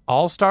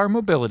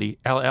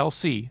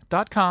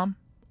allstarmobilityllc.com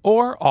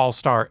or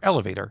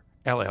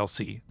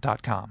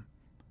allstarelevatorllc.com.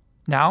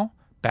 Now,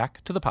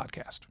 back to the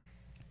podcast.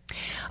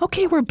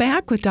 Okay, we're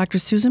back with Dr.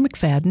 Susan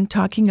McFadden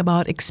talking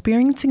about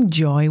experiencing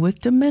joy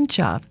with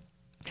dementia.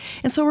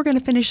 And so we're going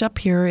to finish up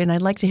here, and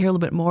I'd like to hear a little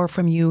bit more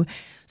from you,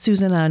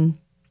 Susan, on,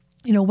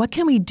 what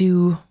can we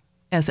do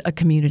as a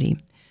community?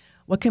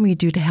 What can we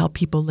do to help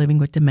people living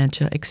with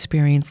dementia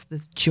experience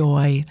this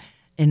joy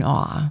and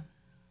awe?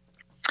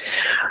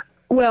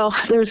 Well,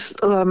 there's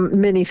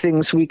many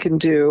things we can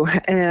do,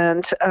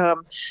 and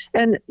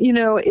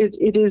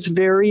it is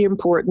very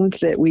important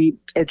that we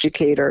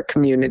educate our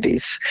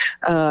communities.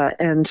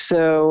 And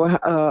so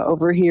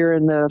over here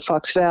in the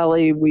Fox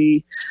Valley,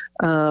 we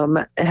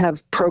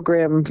have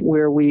programs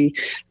where we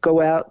go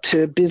out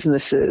to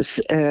businesses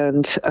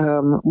and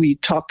we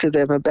talk to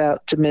them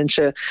about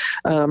dementia.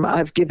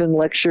 I've given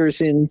lectures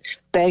in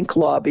bank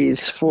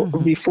lobbies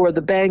before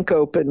the bank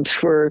opened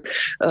for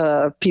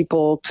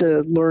people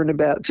to learn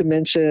about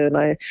dementia.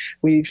 And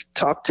we've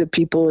talked to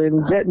people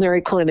in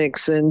veterinary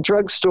clinics and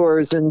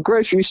drugstores and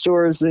grocery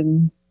stores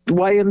and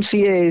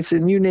YMCAs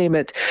and you name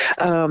it.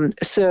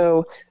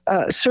 So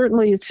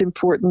certainly it's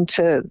important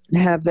to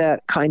have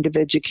that kind of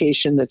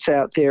education that's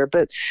out there,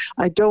 but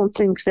I don't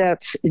think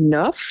that's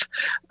enough.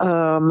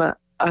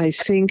 I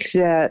think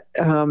that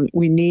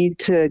we need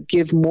to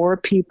give more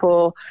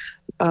people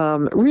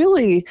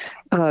really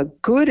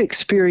good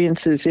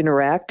experiences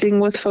interacting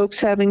with folks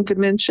having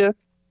dementia.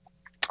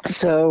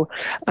 So,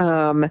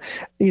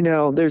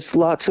 there's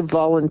lots of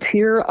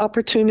volunteer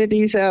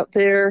opportunities out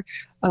there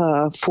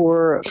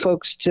for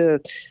folks to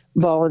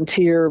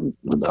volunteer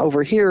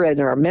over here at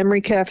our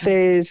memory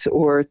cafes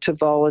or to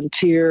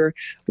volunteer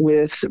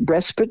with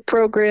respite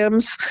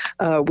programs,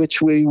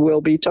 which we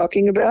will be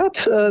talking about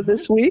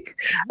this week,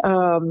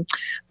 to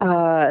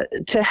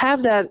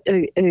have that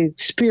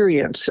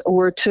experience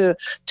or to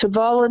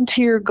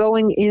volunteer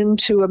going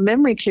into a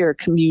memory care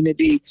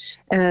community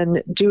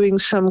and doing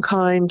some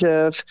kind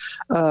of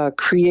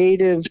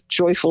creative,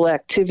 joyful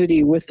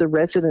activity with the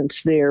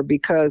residents there,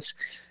 because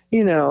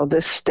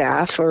the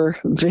staff are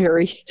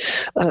very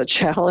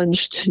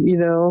challenged.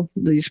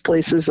 These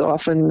places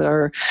often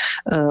are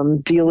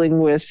dealing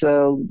with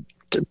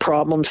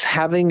problems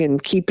having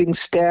and keeping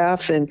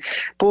staff. And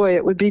boy,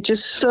 it would be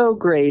just so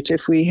great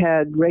if we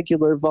had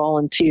regular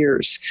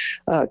volunteers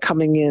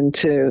coming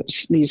into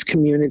these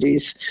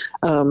communities.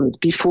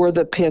 Before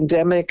the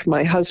pandemic,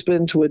 my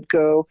husband would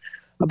go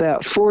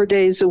about 4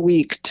 days a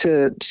week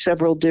to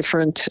several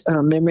different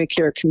memory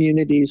care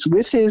communities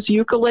with his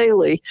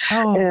ukulele.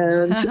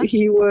 And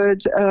he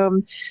would,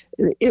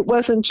 it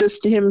wasn't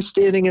just him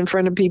standing in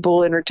front of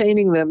people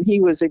entertaining them.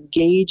 He was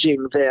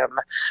engaging them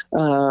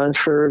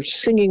for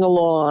singing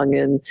along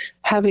and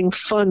having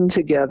fun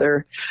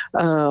together.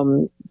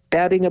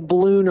 batting a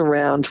balloon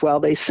around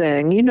while they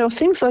sang.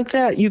 Things like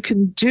that you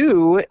can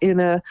do in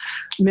a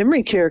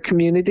memory care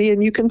community,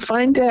 and you can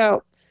find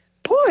out,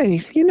 boy,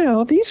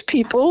 these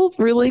people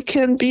really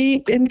can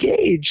be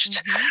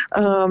engaged.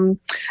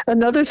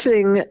 Another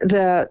thing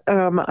that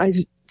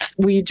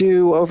we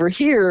do over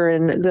here,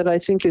 and that I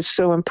think is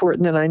so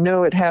important, and I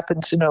know it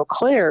happens in Eau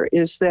Claire,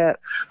 is that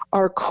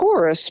our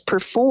chorus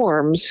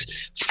performs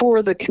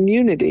for the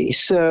community.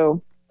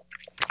 So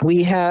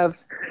we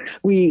have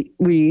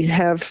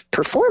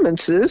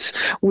performances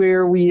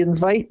where we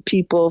invite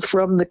people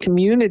from the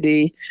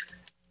community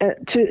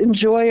to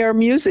enjoy our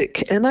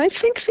music. And I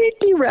think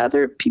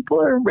people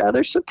are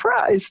rather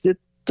surprised at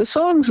the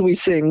songs we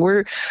sing.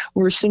 We're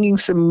singing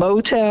some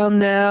Motown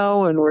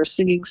now, and we're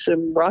singing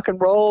some rock and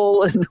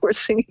roll, and we're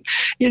singing,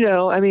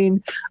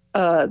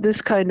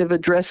 this kind of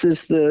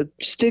addresses the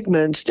stigma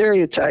and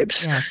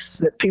stereotypes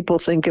that people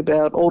think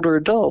about older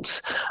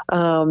adults.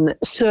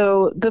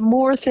 So the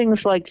more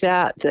things like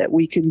that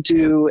we can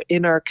do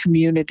in our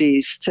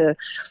communities to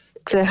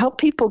help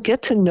people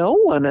get to know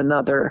one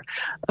another,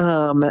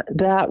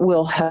 that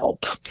will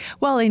help.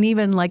 Well, and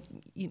even like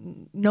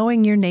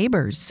knowing your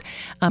neighbors.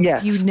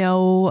 Yes.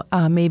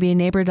 Maybe a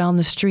neighbor down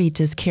the street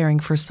is caring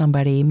for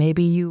somebody.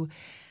 Maybe you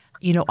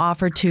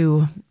offer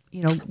to,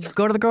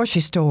 go to the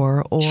grocery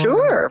store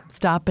or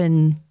stop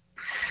and,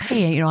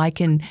 hey, I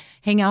can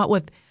hang out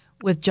with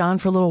John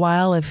for a little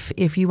while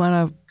if you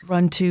want to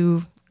run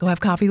to go have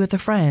coffee with a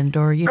friend,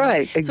 or,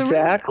 Right,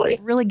 exactly.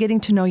 So really getting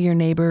to know your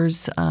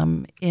neighbors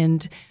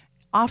and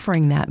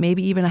offering that,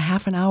 maybe even a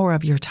half an hour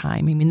of your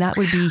time. I mean, that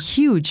would be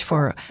huge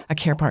for a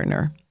care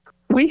partner.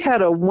 I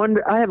have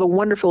a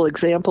wonderful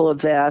example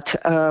of that.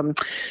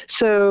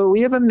 So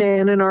we have a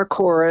man in our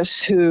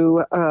chorus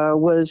who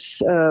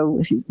was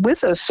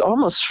with us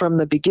almost from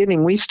the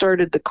beginning. We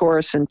started the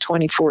chorus in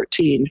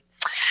 2014.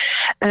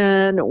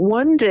 And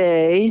one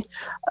day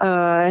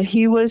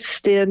he was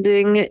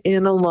standing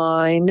in a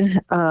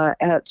line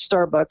at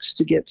Starbucks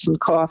to get some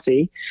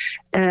coffee.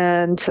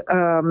 And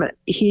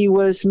he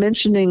was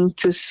mentioning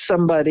to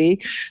somebody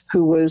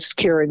who was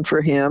caring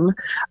for him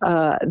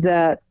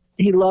that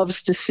he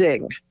loves to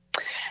sing.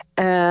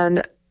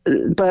 And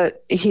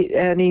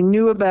he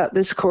knew about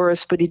this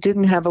chorus, but he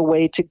didn't have a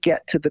way to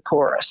get to the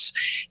chorus.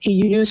 He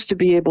used to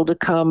be able to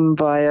come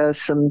via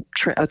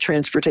a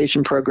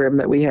transportation program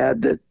that we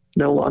had that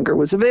no longer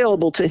was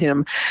available to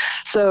him.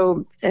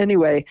 So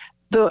anyway,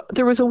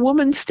 there was a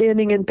woman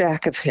standing in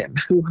back of him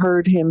who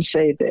heard him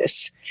say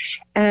this,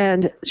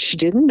 and she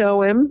didn't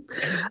know him,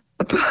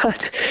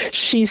 but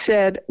she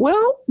said,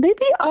 well,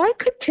 maybe I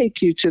could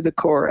take you to the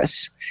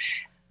chorus.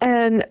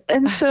 And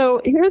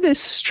so here this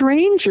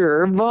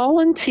stranger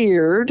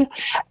volunteered,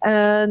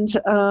 and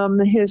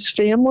his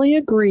family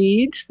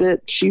agreed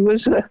that she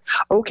was a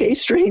okay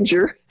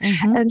stranger.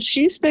 Mm-hmm. And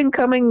she's been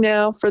coming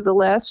now for the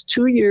last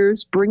 2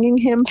 years, bringing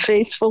him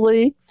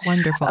faithfully.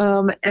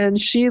 Wonderful. And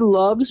she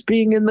loves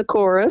being in the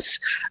chorus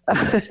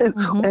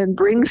mm-hmm. and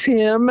brings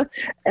him.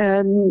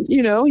 And,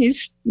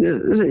 he's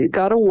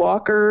got a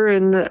walker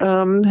and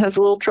has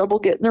a little trouble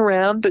getting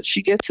around, but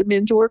she gets him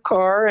into her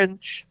car and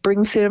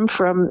brings him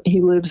he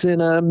lives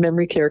in a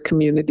memory care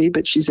community,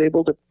 but she's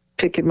able to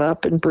pick him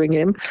up and bring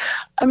him.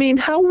 I mean,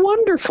 how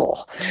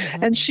wonderful.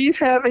 Mm-hmm. And she's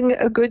having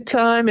a good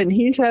time, and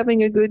he's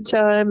having a good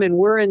time, and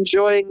we're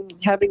enjoying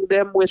having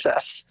them with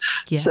us.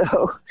 Yes.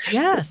 So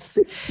yes,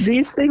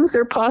 these things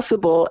are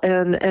possible,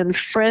 and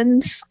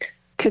friends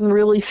can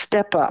really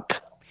step up.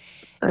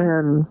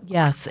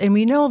 Yes. And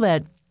we know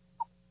that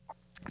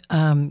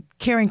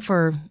caring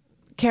for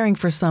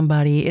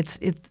somebody,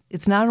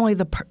 it's not only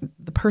the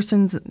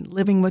persons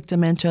living with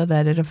dementia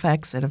that it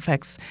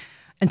affects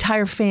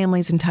entire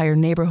families, entire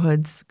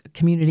neighborhoods,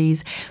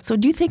 communities. So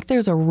do you think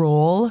there's a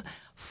role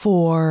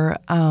for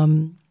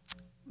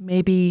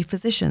maybe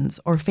physicians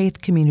or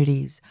faith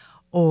communities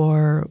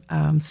or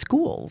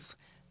schools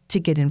to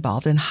get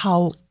involved, and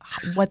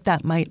what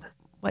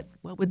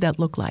would that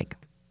look like?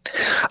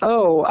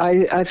 Oh,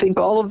 I think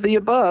all of the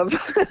above.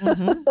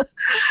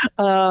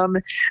 Mm-hmm.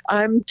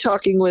 I'm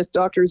talking with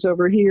doctors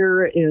over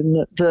here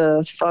in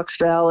the Fox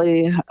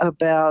Valley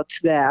about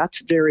that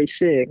very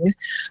thing,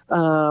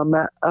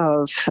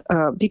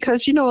 because,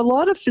 a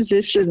lot of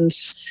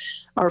physicians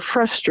are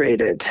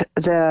frustrated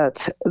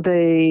that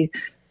they're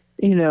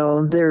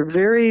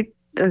very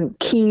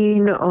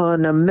keen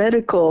on a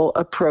medical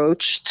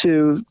approach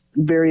to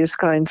various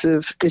kinds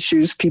of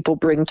issues people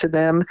bring to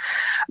them,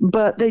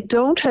 but they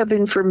don't have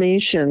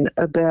information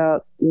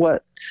about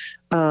what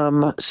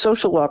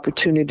social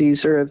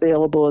opportunities are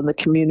available in the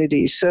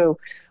community. So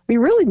we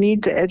really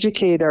need to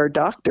educate our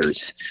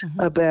doctors mm-hmm.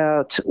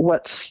 about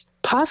what's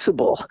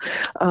possible,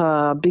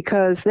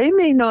 because they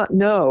may not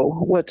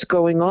know what's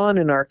going on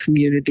in our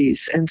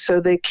communities, and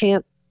so they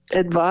can't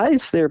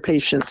advise their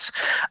patients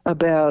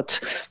about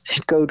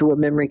go to a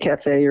memory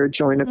cafe or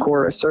join a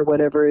chorus or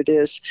whatever it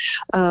is.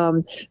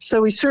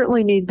 So we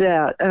certainly need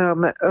that.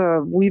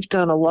 We've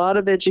done a lot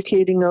of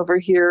educating over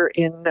here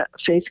in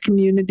faith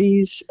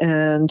communities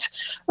and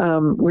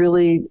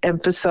really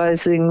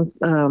emphasizing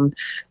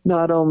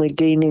not only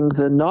gaining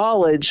the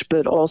knowledge,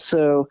 but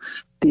also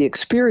the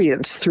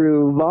experience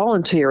through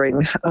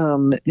volunteering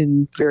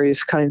in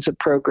various kinds of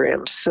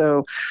programs.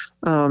 So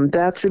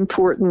that's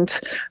important.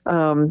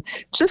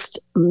 Just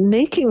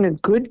making a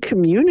good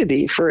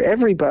community for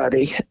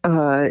everybody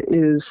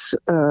is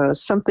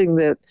something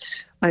that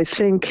I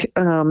think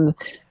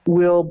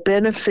will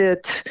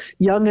benefit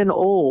young and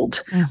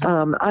old.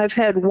 I've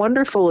had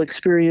wonderful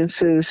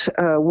experiences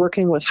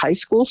working with high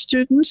school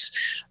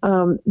students.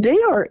 They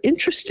are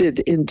interested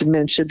in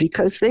dementia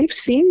because they've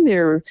seen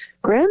their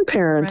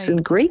grandparents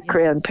and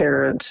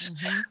great-grandparents.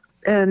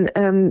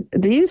 And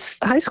these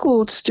high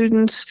school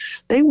students,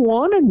 they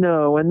want to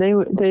know, and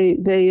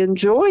they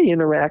enjoy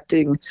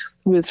interacting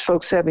with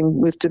folks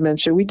with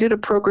dementia. We did a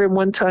program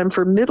one time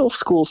for middle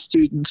school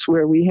students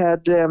where we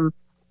had them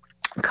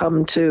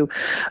come to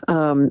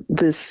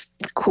this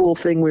cool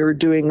thing we were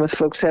doing with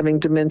folks having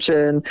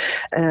dementia,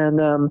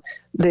 and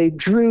they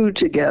drew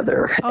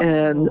together,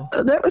 and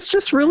that was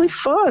just really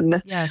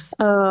fun. Yes.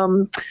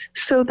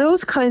 So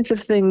those kinds of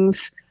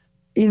things,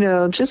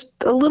 just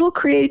a little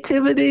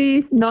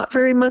creativity, not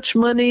very much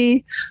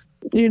money,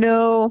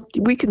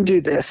 we can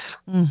do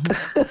this.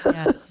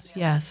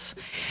 Yes.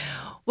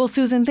 Well,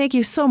 Susan, thank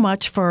you so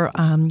much for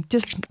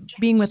just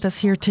being with us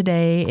here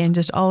today and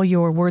just all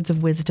your words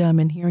of wisdom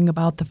and hearing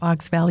about the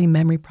Fox Valley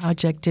Memory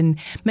Project and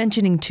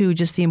mentioning, too,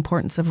 just the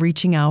importance of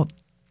reaching out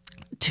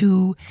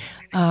to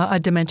a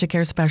dementia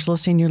care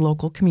specialist in your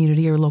local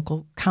community or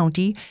local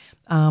county.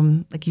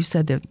 Like you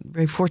said, they're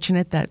very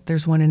fortunate that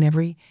there's one in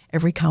every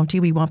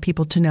county. We want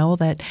people to know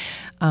that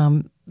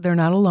they're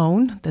not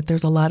alone, that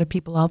there's a lot of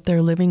people out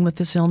there living with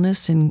this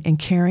illness and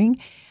caring.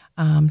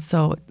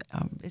 So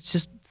it's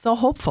just so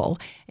hopeful.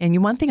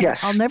 And one thing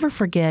I'll never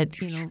forget,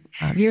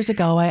 years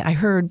ago, I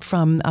heard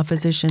from a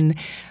physician,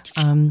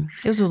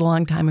 this was a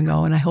long time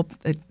ago, and I hope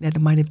that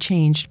it might have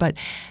changed, but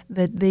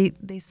that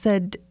they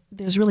said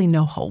there's really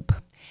no hope.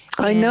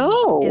 I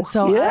know. And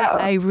so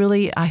I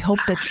hope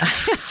that,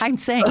 I'm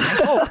saying, I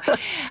hope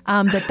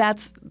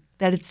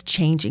that it's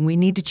changing. We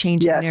need to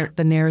change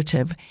the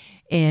narrative.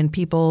 And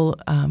people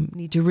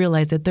need to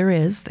realize that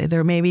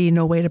there may be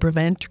no way to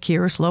prevent,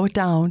 cure, or slow it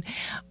down.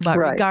 But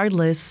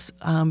regardless,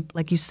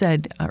 like you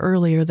said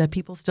earlier, that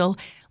people still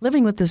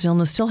living with this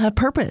illness still have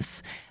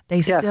purpose.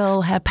 They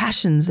still have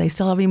passions. They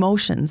still have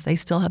emotions. They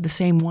still have the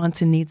same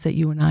wants and needs that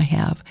you and I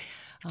have.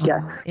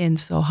 And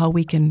so how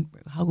we can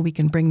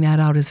bring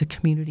that out as a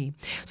community.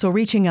 So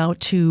reaching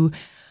out to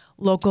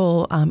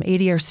local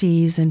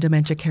ADRCs and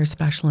dementia care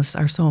specialists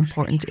are so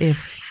important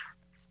if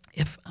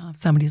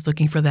somebody's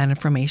looking for that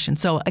information.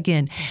 So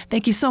again,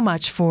 thank you so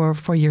much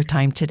for your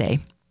time today.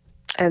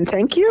 And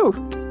thank you.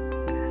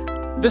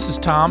 This is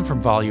Tom from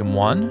Volume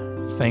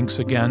 1. Thanks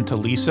again to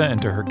Lisa and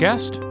to her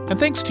guest. And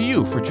thanks to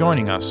you for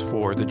joining us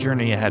for the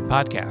Journey Ahead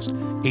podcast,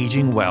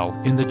 Aging Well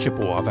in the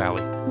Chippewa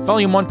Valley.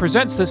 Volume 1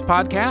 presents this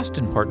podcast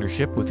in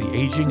partnership with the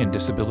Aging and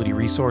Disability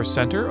Resource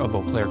Center of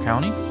Eau Claire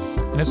County.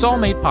 And it's all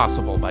made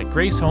possible by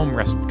Grace Home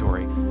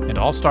Respiratory and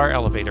All-Star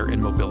Elevator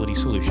and Mobility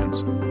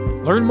Solutions.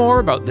 Learn more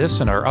about this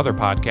and our other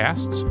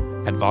podcasts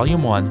at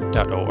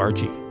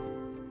volume1.org.